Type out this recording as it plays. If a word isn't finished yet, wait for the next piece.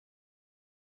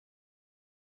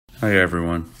Hi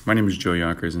everyone, my name is Joe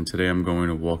Yonkers and today I'm going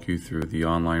to walk you through the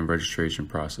online registration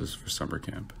process for summer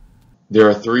camp. There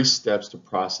are 3 steps to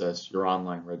process your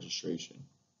online registration.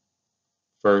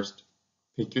 First,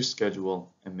 pick your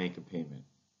schedule and make a payment.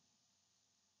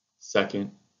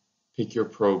 Second, pick your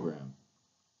program.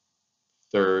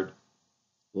 Third,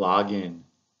 log in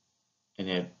and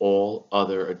add all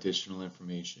other additional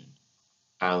information,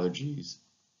 allergies,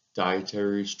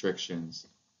 dietary restrictions,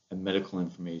 and medical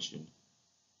information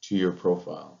to your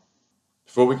profile.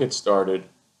 Before we get started,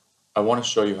 I want to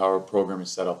show you how our program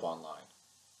is set up online.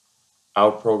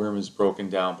 Our program is broken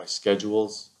down by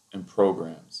schedules and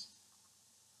programs.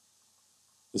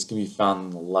 This can be found in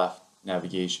the left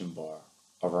navigation bar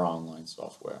of our online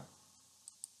software.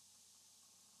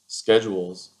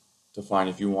 Schedules define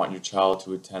if you want your child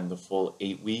to attend the full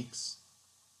 8 weeks,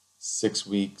 6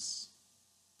 weeks,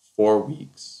 4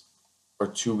 weeks, or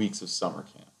 2 weeks of summer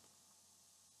camp.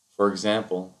 For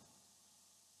example,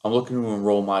 I'm looking to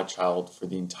enroll my child for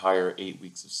the entire 8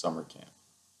 weeks of summer camp.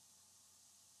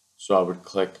 So I would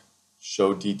click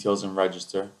Show Details and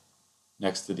Register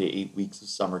next to the 8 weeks of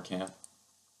summer camp.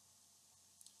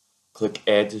 Click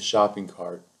Add to Shopping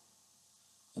Cart,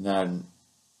 and then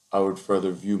I would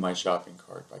further view my shopping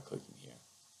cart by clicking here.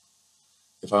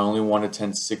 If I only want to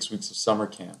attend 6 weeks of summer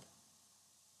camp,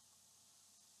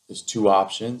 there's 2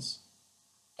 options.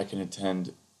 I can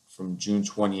attend from June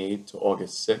 28th to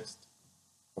August 6th,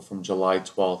 or from July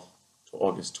 12th to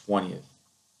August 20th.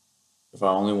 If I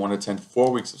only want to attend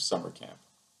 4 weeks of summer camp,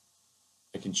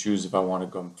 I can choose if I want to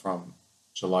go from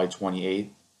July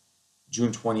 28th,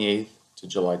 June 28th to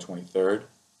July 23rd,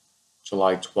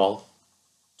 July 12th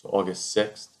to August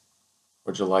 6th,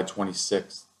 or July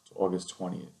 26th to August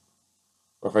 20th.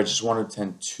 Or if I just want to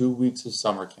attend 2 weeks of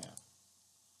summer camp,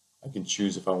 I can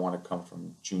choose if I want to come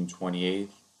from June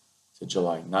 28th to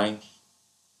July 9th,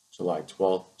 July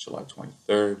 12th, July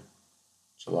 23rd,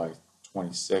 July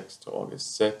 26th to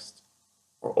August 6th,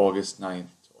 or August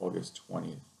 9th to August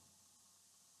 20th.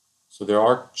 So there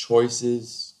are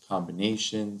choices,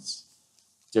 combinations,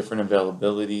 different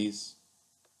availabilities.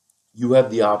 You have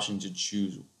the option to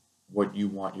choose what you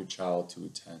want your child to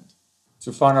attend.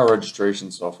 To find our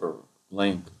registration software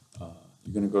link,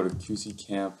 you're going to go to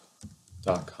qccamp.com.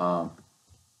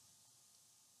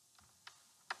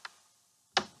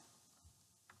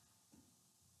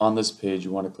 On this page,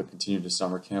 you want to click Continue to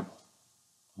Summer Camp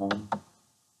Home. And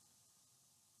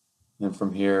then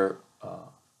from here,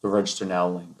 the Register Now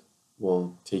link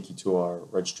will take you to our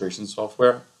registration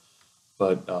software.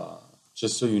 But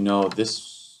just so you know,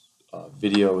 this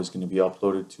video is going to be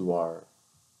uploaded to our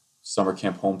summer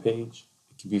camp homepage.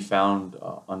 It can be found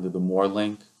under the More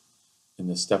link in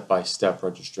the step-by-step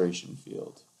registration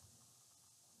field.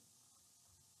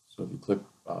 So if you click,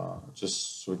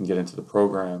 just so we can get into the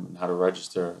program and how to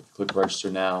register, if you click Register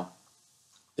Now,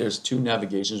 there's 2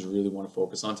 navigations we really want to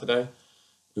focus on today.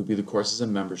 It would be the courses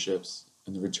and memberships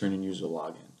and the returning user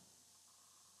login.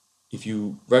 If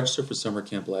you registered for summer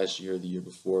camp last year or the year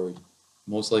before,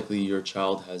 most likely your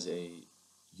child has a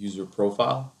user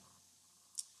profile.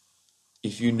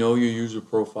 If you know your user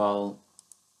profile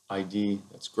ID,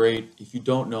 that's great. If you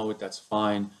don't know it, that's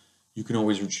fine. You can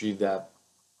always retrieve that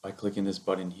by clicking this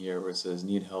button here where it says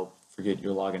Need Help, Forget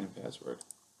Your Login and Password.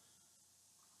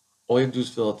 All you have to do is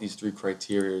fill out these 3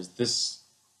 criteria. This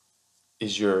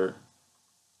is your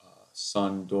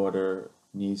son, daughter,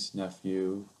 niece,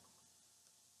 nephew,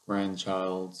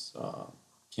 grandchild's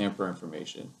camper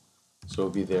information. So it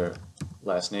would be their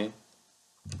last name,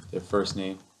 their first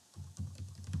name,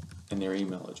 and their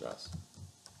email address.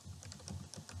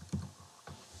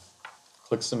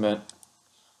 Click Submit,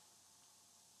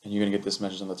 and you're going to get this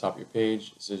message on the top of your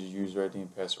page. It says your user ID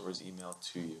and password was emailed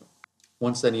to you.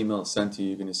 Once that email is sent to you,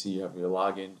 you're going to see you have your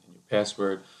login and your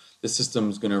password. The system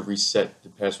is going to reset the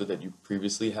password that you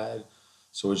previously had.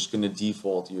 So it's just going to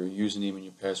default your username and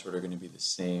your password are going to be the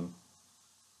same.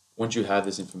 Once you have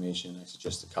this information, I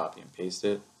suggest to copy and paste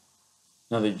it.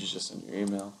 Now that you just send your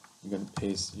email, you're going to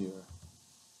paste your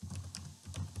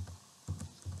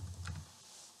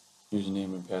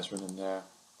username and password in there.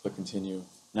 Click Continue.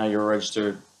 Now you're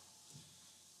registered.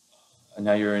 And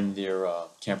now you're in their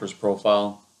camper's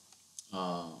profile.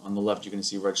 On the left, you're going to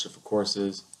see Register for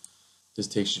Courses. This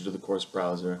takes you to the course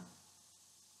browser.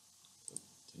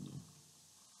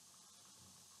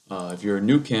 If you're a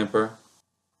new camper,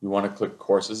 you want to click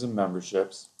Courses and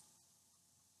Memberships.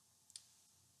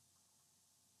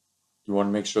 You want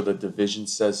to make sure the division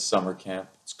says Summer Camp.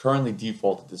 It's currently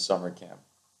defaulted to Summer Camp,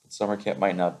 but Summer Camp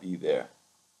might not be there.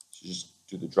 So just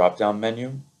do the drop-down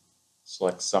menu,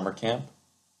 select Summer Camp.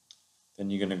 Then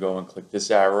you're going to go and click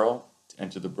this arrow to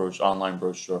enter the online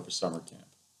brochure for Summer Camp.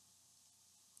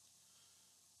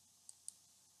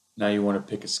 Now you want to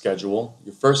pick a schedule.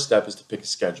 Your first step is to pick a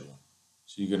schedule.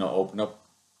 So you're going to open up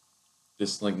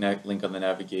this link on the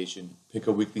navigation, pick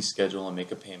a weekly schedule and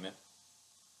make a payment.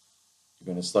 You're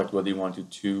going to select whether you want to do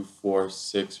 2, 4,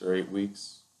 6, or 8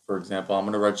 weeks. For example, I'm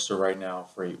going to register right now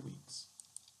for 8 weeks.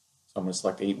 So I'm going to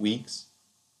select 8 weeks.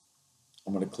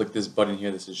 I'm going to click this button here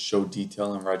that says Show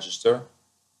Detail and Register.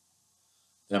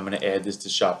 Then I'm going to add this to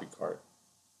shopping cart.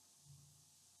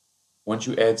 Once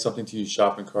you add something to your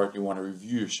shopping cart, you want to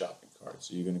review your shopping cart.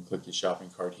 So you're going to click your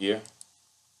shopping cart here.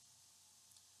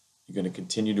 You're going to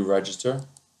continue to register.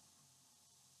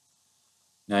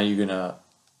 Now you're going to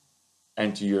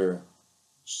enter your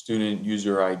student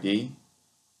user ID,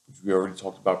 which we already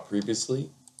talked about previously.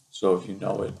 So if you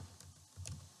know it,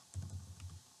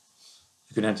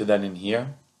 you can enter that in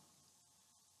here.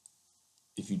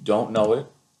 If you don't know it,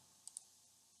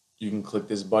 you can click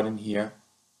this button here.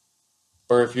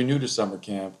 Or if you're new to summer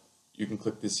camp, you can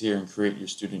click this here and create your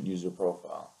student user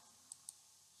profile.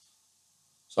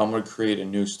 So I'm going to create a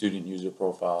new student user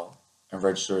profile and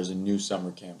register as a new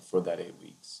summer camp for that 8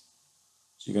 weeks.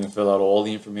 So you're going to fill out all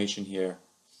the information here,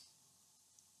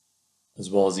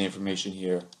 as well as the information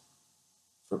here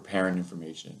for parent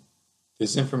information.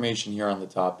 This information here on the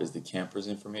top is the camper's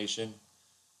information.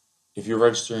 If you're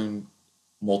registering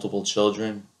multiple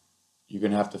children, you're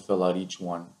going to have to fill out each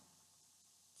one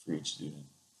for each student.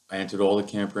 I entered all the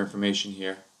camper information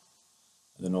here,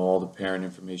 and then all the parent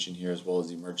information here, as well as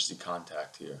the emergency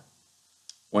contact here.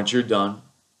 Once you're done,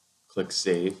 click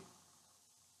Save.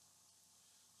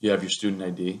 You have your student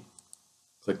ID.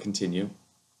 Click Continue.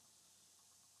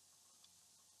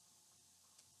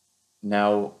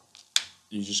 Now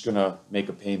you're just going to make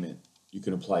a payment. You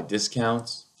can apply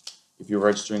discounts. If you're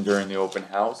registering during the open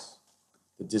house,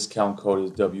 the discount code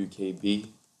is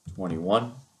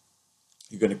WKB21.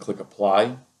 You're going to click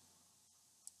Apply.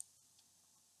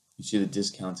 You see the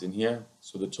discounts in here,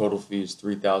 so the total fee is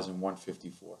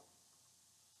 $3,154.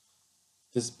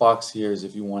 This box here is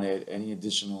if you want to add any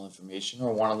additional information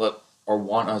or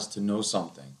want us to know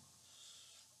something.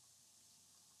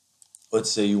 Let's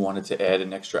say you wanted to add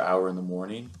an extra hour in the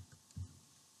morning.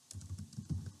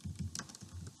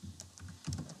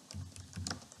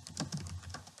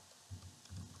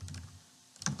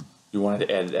 You wanted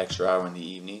to add an extra hour in the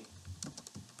evening.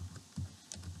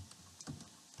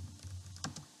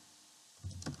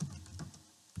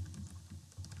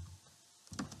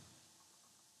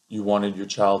 You wanted your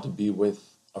child to be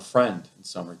with a friend in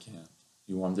summer camp.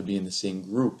 You want them to be in the same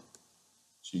group.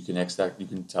 So you can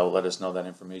let us know that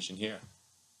information here.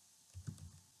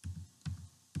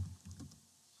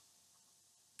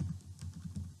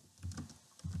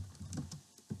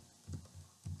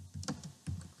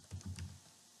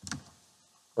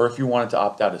 Or if you wanted to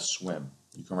opt out of swim,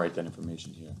 you can write that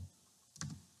information here.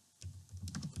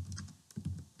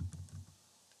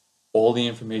 All the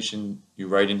information you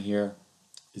write in here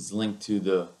is linked to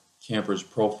the camper's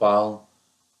profile,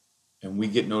 and we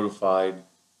get notified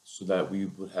so that we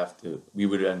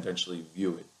would eventually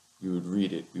view it. We would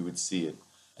read it, we would see it,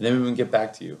 and then we would get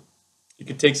back to you. It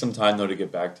could take some time though to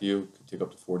get back to you. It could take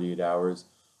up to 48 hours,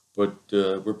 but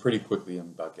we're pretty quickly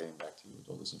about getting back to you with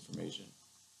all this information.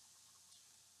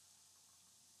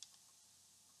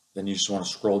 Then you just want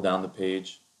to scroll down the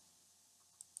page,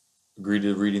 agree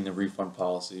to reading the refund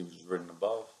policy, which is written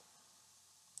above,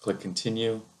 click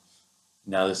Continue.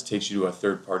 Now this takes you to a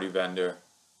third-party vendor,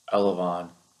 Elevon,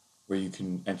 where you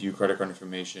can enter your credit card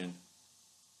information,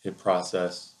 hit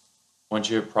Process. Once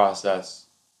you hit Process,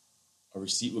 a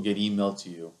receipt will get emailed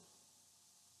to you.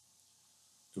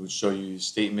 It would show you your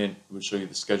statement, it would show you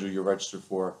the schedule you're registered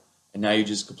for, and now you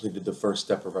just completed the first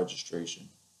step of registration.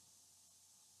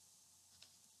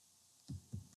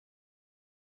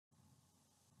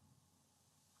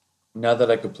 Now that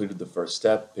I completed the first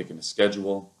step, picking a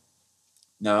schedule,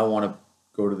 now I want to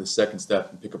go to the second step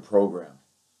and pick a program.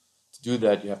 To do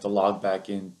that, you have to log back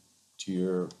in to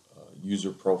your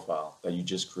user profile that you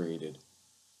just created.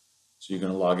 So you're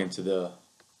going to log into the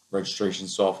registration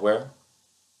software,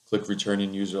 click Return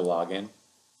in User Login.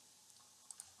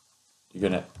 You're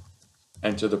going to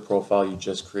enter the profile you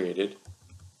just created.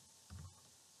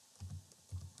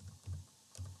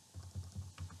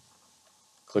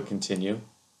 Click Continue.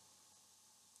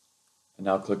 And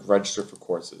now click Register for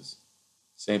Courses.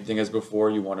 Same thing as before,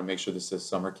 you want to make sure this says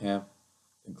Summer Camp,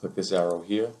 then click this arrow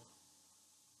here.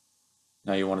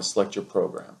 Now you want to select your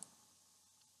program.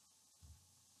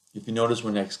 If you notice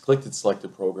when I clicked the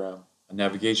selected program, a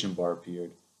navigation bar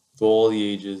appeared with all the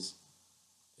ages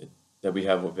that we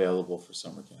have available for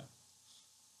summer camp.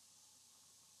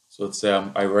 So let's say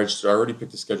I already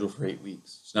picked a schedule for 8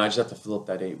 weeks. So now I just have to fill up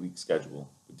that 8-week schedule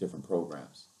with different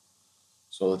programs.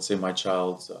 So let's say my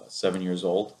child's 7 years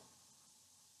old,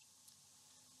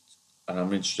 and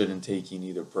I'm interested in taking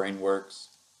either brainworks,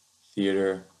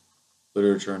 theater,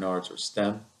 literature and arts, or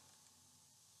STEM.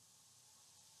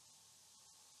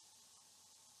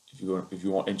 If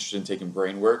you want interested in taking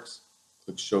brainworks,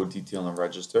 click Show Detail and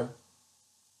Register.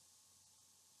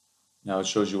 Now it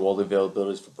shows you all the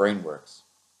availabilities for brainworks.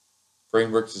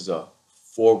 Brainworks is a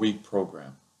 4-week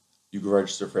program. You can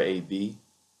register for AB,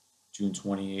 June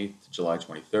 28th to July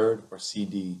 23rd, or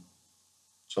CD,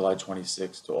 July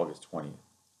 26th to August 20th.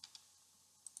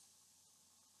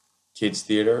 Kids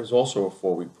Theater is also a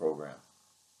 4-week program.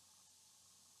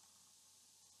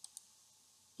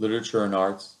 Literature and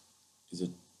Arts is a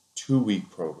 2-week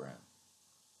program.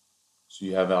 So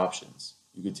you have options.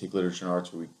 You could take Literature and Arts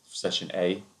for Session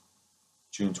A,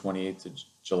 June 28th to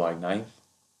July 9th.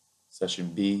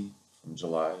 Session B from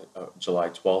July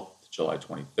 12th to July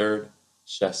 23rd.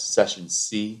 Session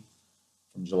C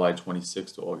from July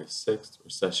 26th to August 6th. Or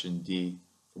Session D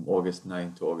from August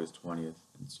 9th to August 20th.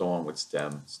 And so on with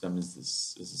STEM. STEM is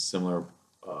a similar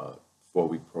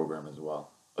 4-week program as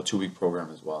well. A 2-week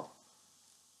program as well.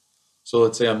 So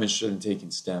let's say I'm interested in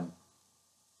taking STEM.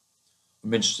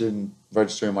 I'm interested in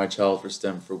registering my child for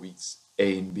STEM for weeks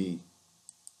A and B.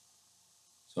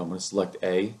 So I'm going to select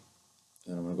A,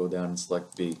 and I'm going to go down and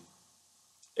select B.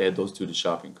 Add those two to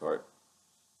shopping cart.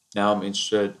 Now I'm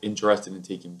interested in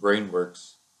taking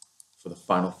brainworks for the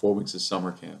final 4 weeks of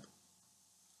summer camp.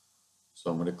 So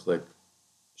I'm going to click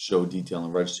Show Detail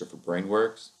and Register for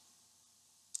brainworks,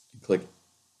 and click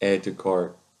Add to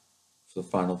Cart for the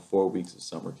final 4 weeks of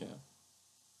summer camp.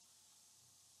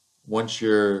 Once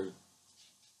you're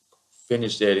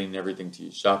finished adding everything to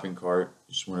your shopping cart,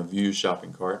 you just want to view your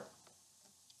shopping cart.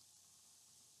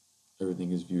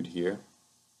 Everything is viewed here.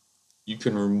 You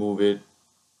can remove it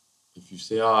if you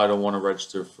say, oh, I don't want to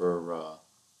register for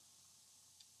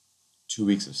 2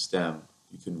 weeks of STEM.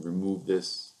 You can remove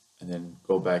this and then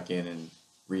go back in and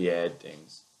re-add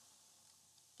things.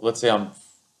 But let's say I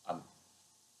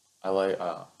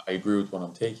agree with what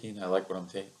I'm taking. I like what I'm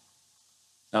taking.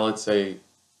 Now let's say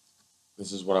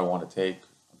this is what I want to take.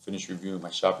 I'm finished reviewing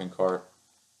my shopping cart.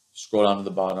 Scroll down to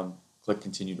the bottom, click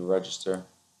Continue to Register.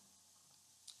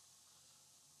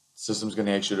 The system's going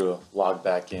to ask you to log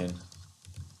back in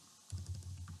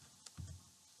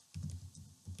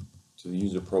to the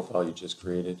user profile you just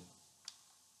created.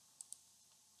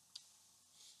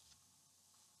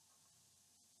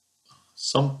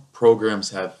 Some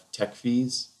programs have tech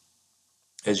fees.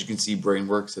 As you can see,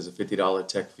 BrainWorks has a $50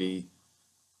 tech fee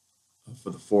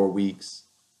for the 4 weeks,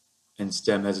 and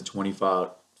STEM has a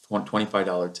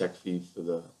 $25 tech fee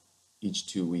for each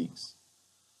 2 weeks.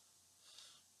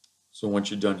 So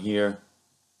once you're done here,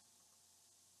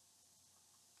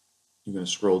 you're going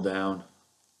to scroll down.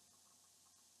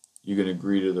 You're going to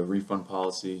agree to the refund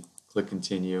policy, click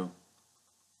Continue,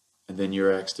 and then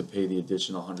you're asked to pay the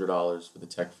additional $100 for the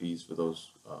tech fees for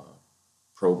those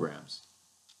programs.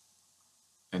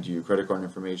 Enter your credit card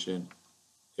information,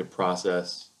 hit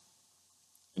Process,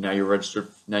 and now you're registered.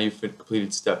 Now you've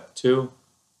completed step 2,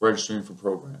 registering for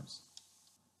programs.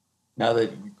 Now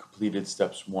that you completed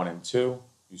steps 1 and 2,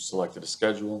 you selected a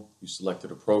schedule, you selected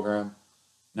a program.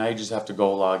 Now you just have to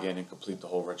go log in and complete the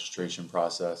whole registration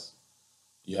process.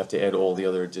 You have to add all the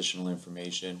other additional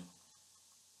information.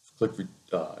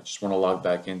 Just want to log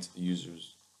back into the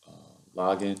user's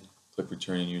login. Click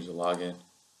Return and User Login.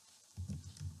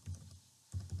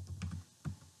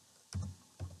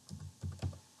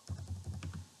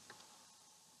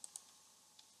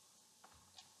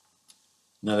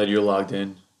 Now that you're logged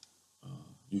in,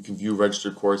 you can view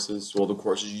registered courses. So all the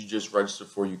courses you just registered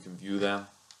for, you can view them.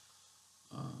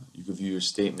 You can view your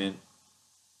statement.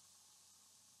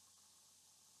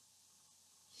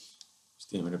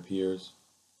 Statement appears.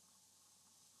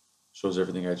 Shows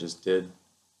everything I just did.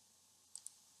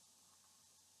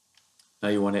 Now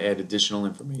you want to add additional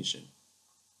information.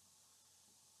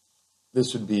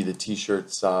 This would be the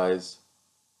t-shirt size,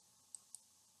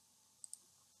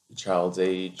 the child's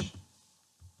age,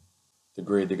 the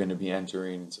grade they're going to be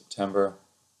entering in September,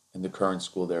 and the current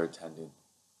school they're attending.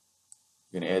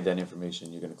 You're going to add that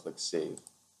information. You're going to click Save.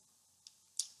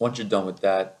 Once you're done with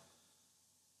that,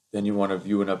 then you want to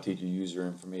view and update your user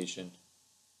information.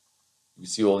 You can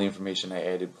see all the information I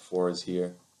added before is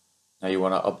here. Now you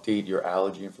want to update your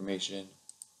allergy information.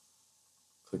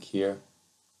 Click here.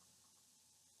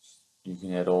 You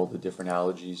can add all the different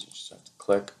allergies. You just have to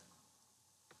click.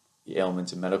 The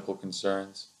ailments and medical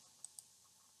concerns.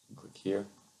 You can click here.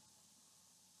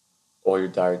 All your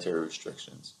dietary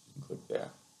restrictions. You can click there.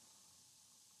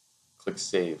 Click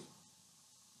Save.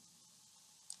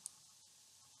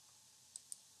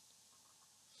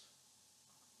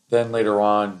 Then later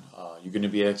on, you're going to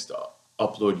be asked to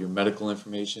upload your medical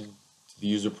information to the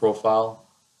user profile.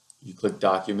 You click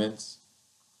Documents.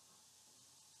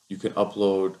 You can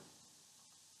upload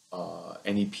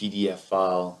any PDF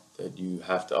file that you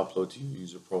have to upload to your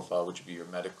user profile, which would be your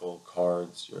medical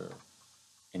cards,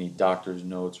 any doctor's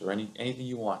notes, or anything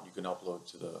you want. You can upload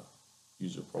to the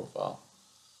user profile.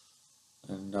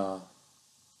 And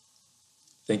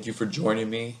thank you for joining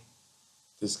me.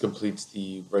 This completes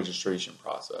the registration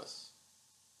process.